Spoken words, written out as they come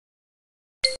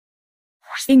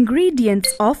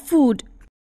Ingredients of food.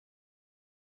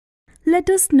 Let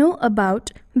us know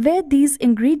about where these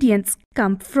ingredients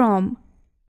come from.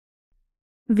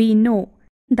 We know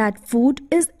that food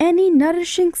is any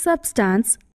nourishing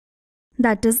substance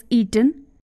that is eaten,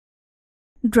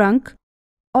 drunk,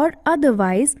 or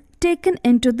otherwise taken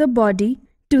into the body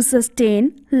to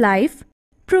sustain life,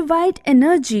 provide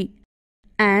energy,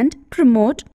 and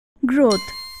promote growth.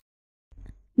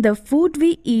 The food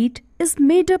we eat is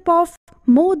made up of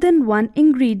more than one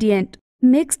ingredient,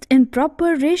 mixed in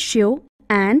proper ratio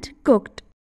and cooked.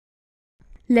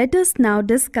 Let us now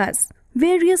discuss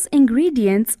various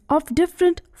ingredients of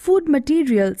different food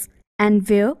materials and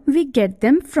where we get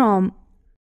them from.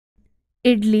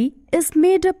 Idli is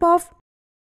made up of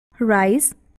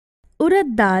rice,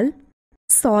 urad dal,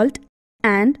 salt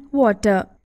and water.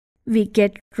 We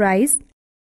get rice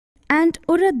and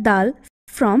urad dal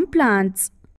from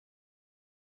plants.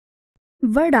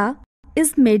 Vada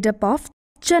is made up of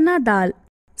chana dal,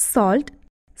 salt,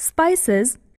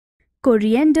 spices,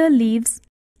 coriander leaves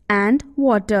and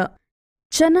water.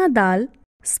 Chana dal,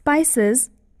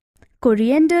 spices,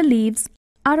 coriander leaves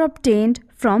are obtained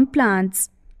from plants.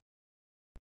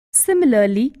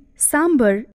 Similarly,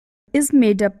 sambar is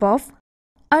made up of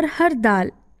arhar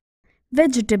dal,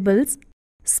 vegetables,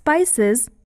 spices,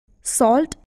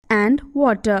 salt and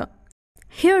water.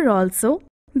 Here also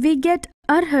we get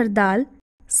arhar dal,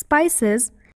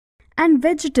 spices and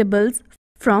vegetables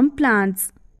from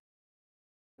plants.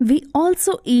 We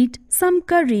also eat some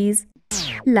curries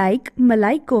like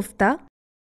malai kofta,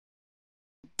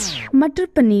 Matar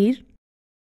Paneer,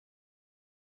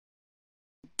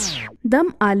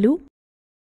 dum aloo,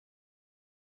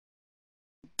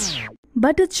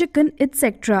 butter chicken,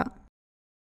 etc.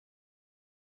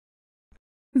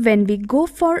 When we go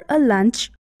for a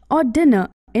lunch or dinner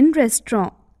in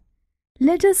restaurant,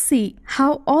 let us see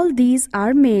how all these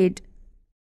are made.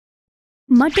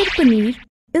 Matar Paneer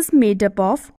is made up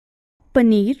of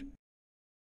paneer,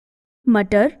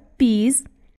 matar, peas,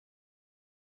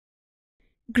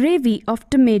 gravy of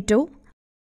tomato,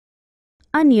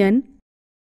 onion,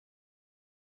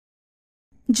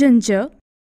 ginger,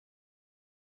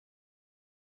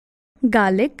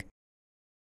 garlic,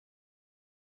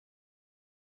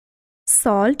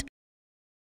 salt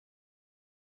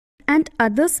and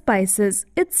other spices,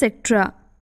 etc.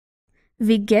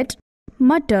 We get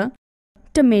matar,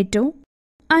 tomato,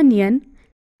 onion,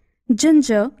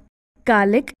 ginger,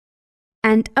 garlic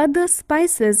and other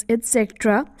spices,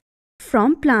 etc.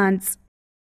 from plants.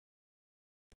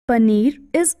 Paneer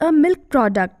is a milk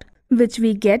product which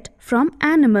we get from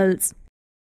animals.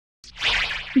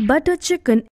 Butter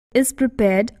chicken is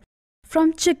prepared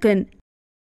from chicken.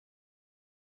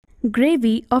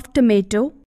 Gravy of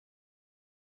tomato,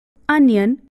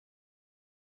 onion,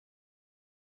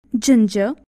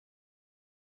 ginger,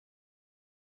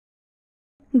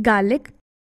 garlic,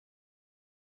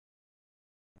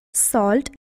 salt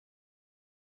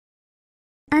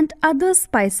and other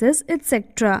spices,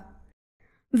 etc.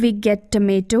 We get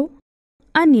tomato,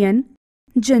 onion,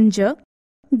 ginger,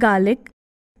 garlic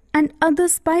and other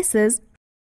spices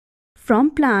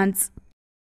from plants.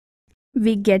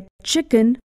 We get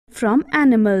chicken from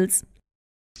animals.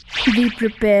 We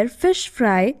prepare fish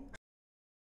fry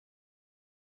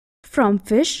from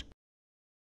fish,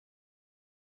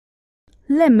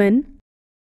 lemon,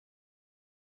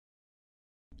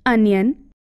 onion,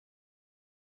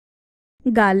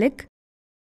 garlic,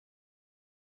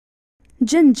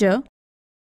 ginger,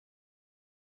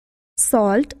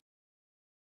 salt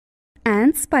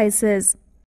and spices.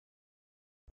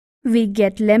 We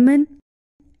get lemon,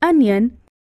 onion,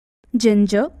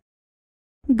 ginger,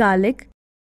 garlic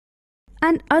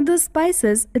and other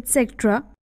spices, etc.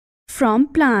 from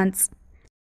plants.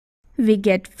 We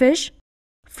get fish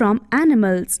from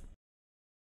animals.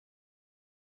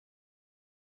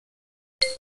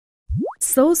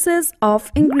 Sources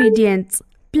of ingredients: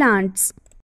 plants.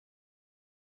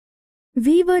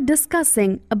 We were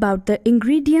discussing about the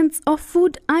ingredients of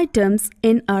food items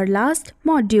in our last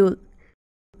module.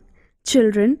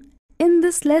 Children, in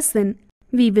this lesson,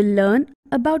 we will learn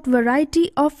about variety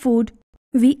of food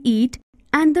we eat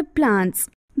and the plants,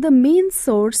 the main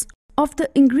source of the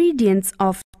ingredients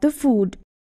of the food.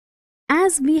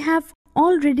 As we have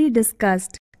already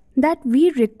discussed that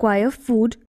we require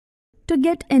food to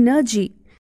get energy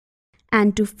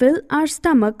and to fill our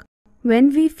stomach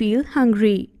when we feel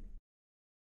hungry.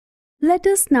 Let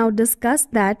us now discuss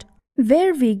that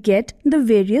where we get the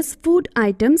various food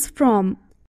items from.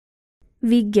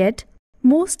 We get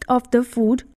most of the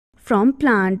food from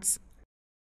plants.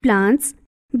 Plants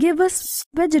give us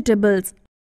vegetables,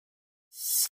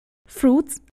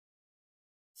 fruits,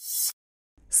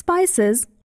 spices,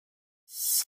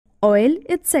 oil,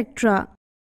 etc.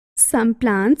 Some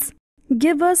plants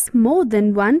give us more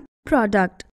than one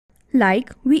product,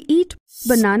 like we eat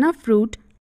banana fruit,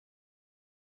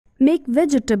 make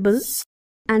vegetable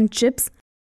and chips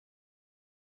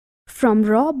from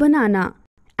raw banana,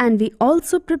 and we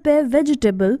also prepare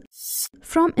vegetable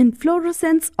from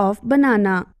inflorescence of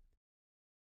banana.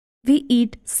 We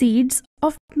eat seeds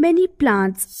of many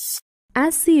plants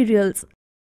as cereals,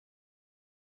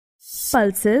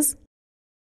 pulses,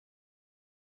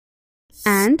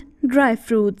 and dry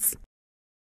fruits.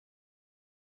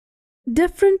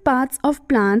 Different parts of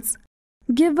plants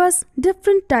give us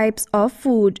different types of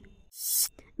food.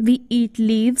 We eat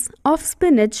leaves of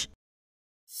spinach,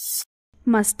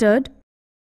 mustard,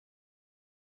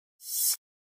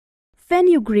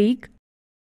 fenugreek,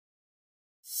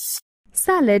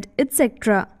 salad,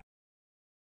 etc.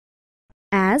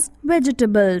 as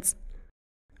vegetables.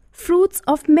 Fruits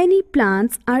of many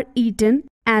plants are eaten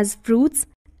as fruits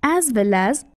as well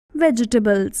as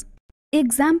vegetables.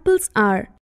 Examples are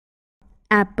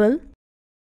apple,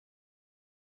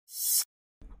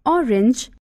 orange,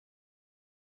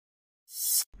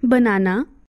 banana,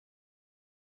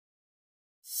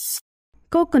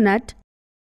 coconut,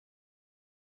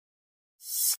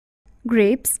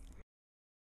 grapes,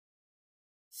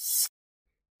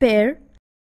 pear,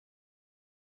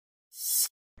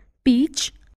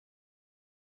 peach,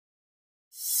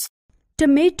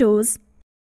 tomatoes,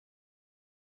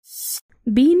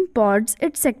 bean pods,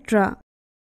 etc.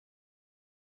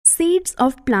 Seeds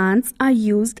of plants are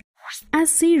used as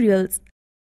cereals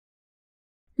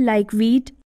like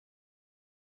wheat,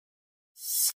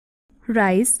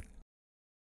 rice,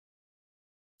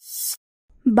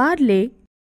 barley,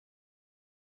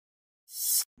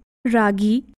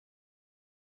 ragi,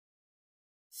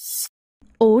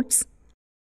 oats,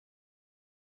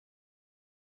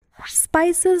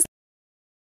 spices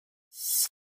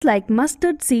like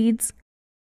mustard seeds,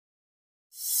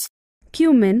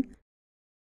 cumin,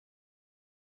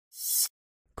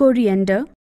 coriander,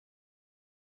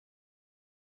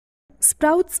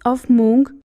 sprouts of moong,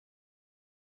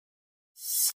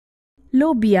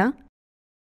 lobia,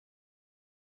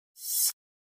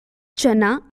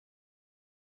 chana,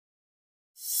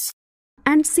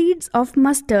 and seeds of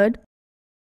mustard.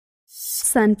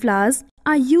 Sunflowers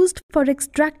are used for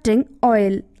extracting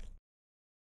oil.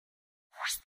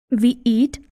 We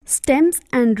eat stems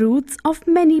and roots of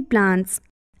many plants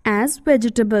as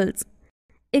vegetables.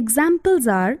 Examples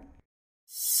are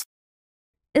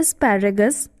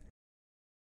asparagus,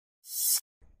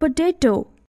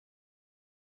 potato,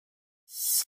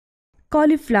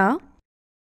 cauliflower,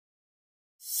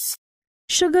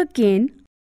 sugarcane,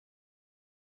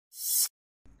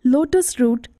 lotus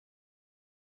root,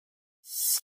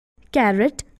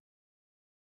 carrot,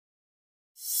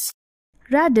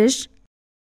 radish,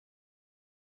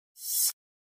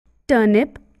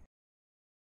 turnip,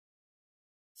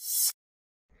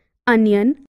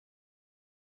 onion,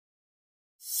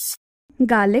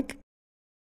 garlic,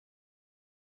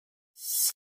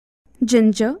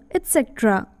 ginger,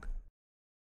 etc.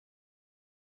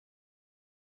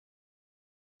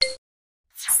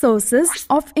 Sources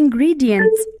of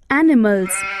ingredients: animals.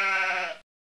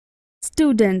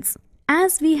 Students,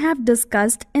 as we have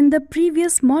discussed in the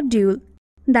previous module,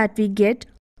 that we get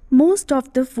most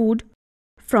of the food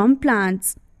from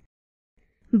plants.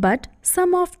 But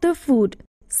some of the food,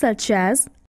 such as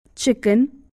chicken,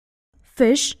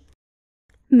 fish,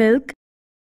 milk,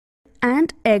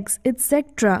 and eggs,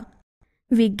 etc.,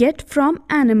 we get from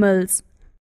animals.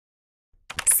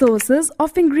 Sources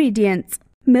of ingredients: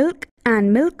 milk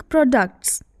and milk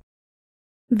products.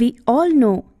 We all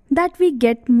know that we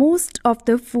get most of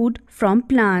the food from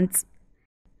plants.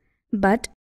 But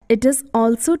it is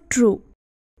also true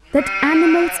that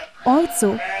animals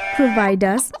also provide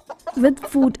us with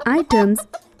food items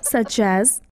such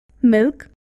as milk,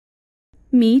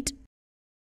 meat,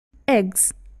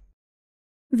 eggs.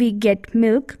 We get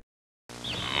milk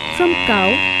from cow,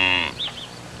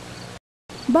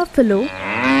 buffalo,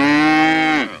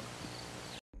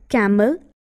 camel,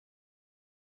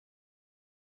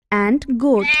 and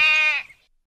goat.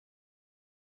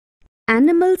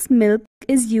 Animals' milk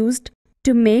is used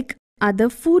to make other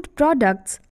food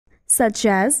products such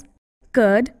as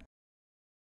curd,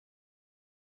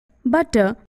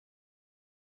 butter,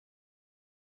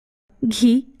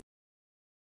 ghee,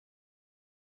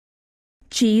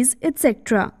 cheese,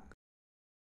 etc.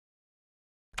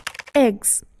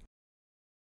 Eggs.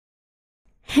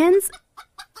 Hens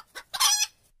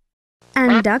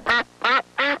and duck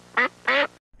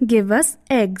give us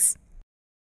eggs.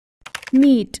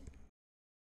 Meat.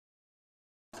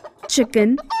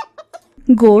 chicken,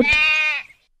 goat,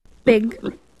 pig,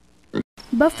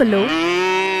 buffalo,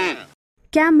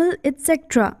 camel,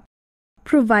 etc.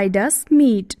 provide us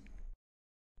meat.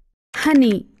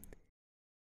 Honey.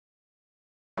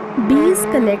 Bees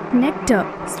collect nectar,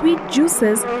 sweet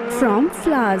juices from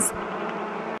flowers,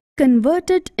 convert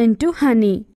it into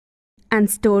honey, and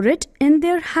store it in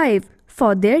their hive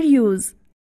for their use.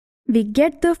 We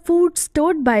get the food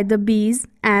stored by the bees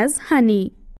as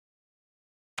honey.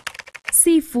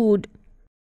 Seafood.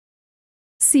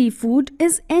 Seafood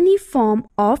is any form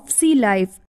of sea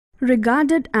life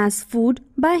regarded as food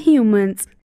by humans,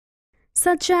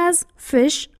 such as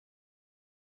fish,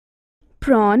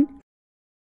 prawn,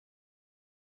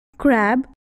 crab,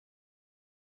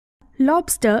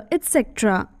 lobster,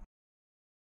 etc.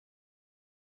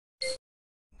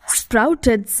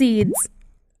 Sprouted seeds.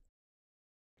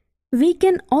 We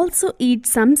can also eat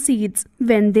some seeds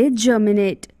when they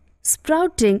germinate.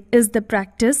 Sprouting is the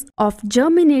practice of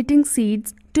germinating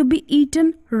seeds to be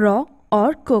eaten raw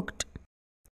or cooked.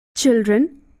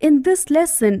 Children, in this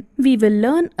lesson we will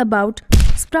learn about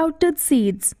sprouted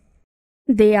seeds.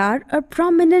 They are a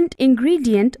prominent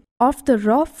ingredient of the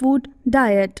raw food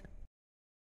diet.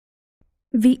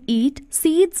 We eat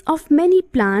seeds of many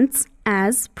plants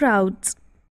as sprouts.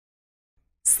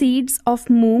 Seeds of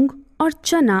moong or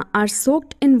chana are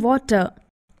soaked in water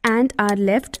and are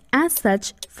left as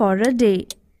such for a day.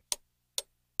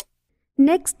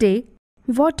 Next day,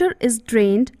 water is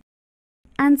drained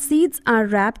and seeds are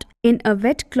wrapped in a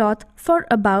wet cloth for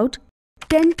about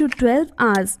 10 to 12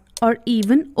 hours or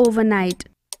even overnight.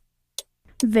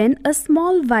 When a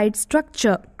small white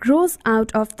structure grows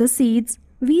out of the seeds,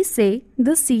 we say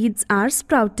the seeds are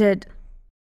sprouted.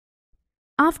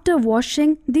 After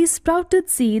washing these sprouted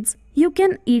seeds, you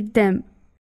can eat them.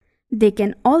 They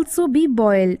can also be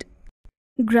boiled.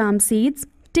 Gram seeds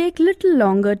take little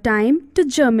longer time to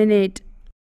germinate.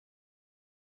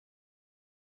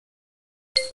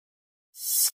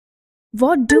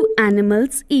 What do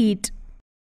animals eat?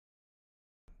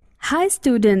 Hi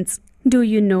students, do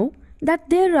you know that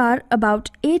there are about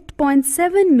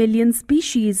 8.7 million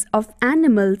species of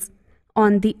animals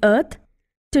on the earth?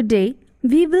 Today,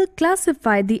 we will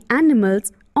classify the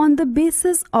animals on the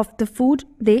basis of the food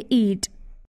they eat.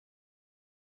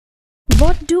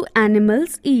 What do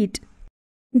animals eat?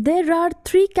 There are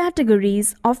three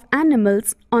categories of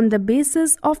animals on the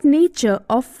basis of nature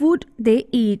of food they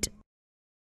eat.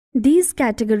 These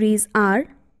categories are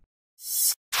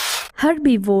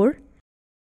herbivore,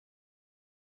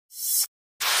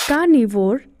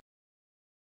 carnivore,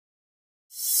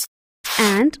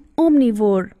 and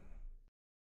omnivore.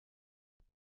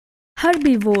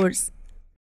 Herbivores.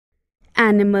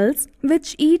 Animals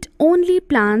which eat only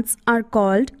plants are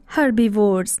called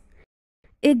herbivores.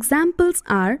 Examples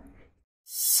are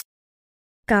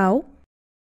cow,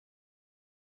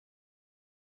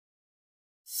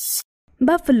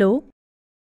 buffalo,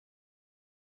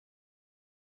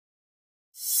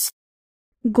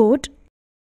 goat,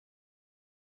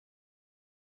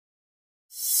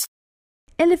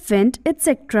 elephant,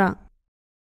 etc.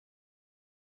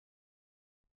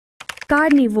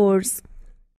 Carnivores.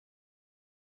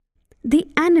 The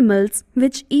animals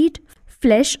which eat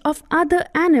flesh of other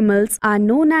animals are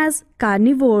known as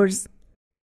carnivores.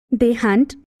 They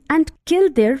hunt and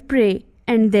kill their prey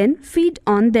and then feed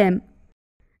on them.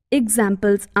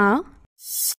 Examples are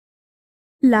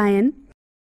lion,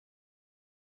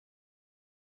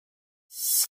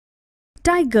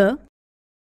 tiger,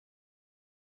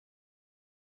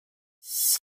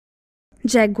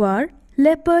 jaguar,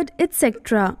 leopard,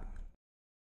 etc.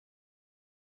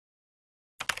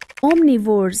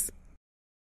 Omnivores.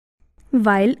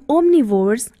 While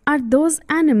omnivores are those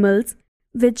animals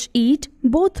which eat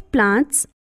both plants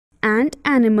and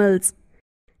animals.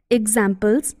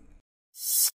 Examples: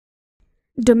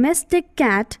 domestic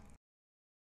cat,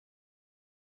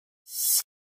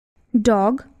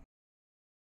 dog,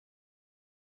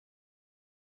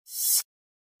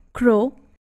 crow,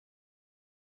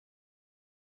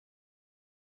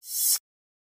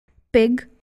 pig,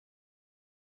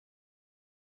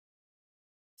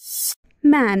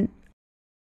 man.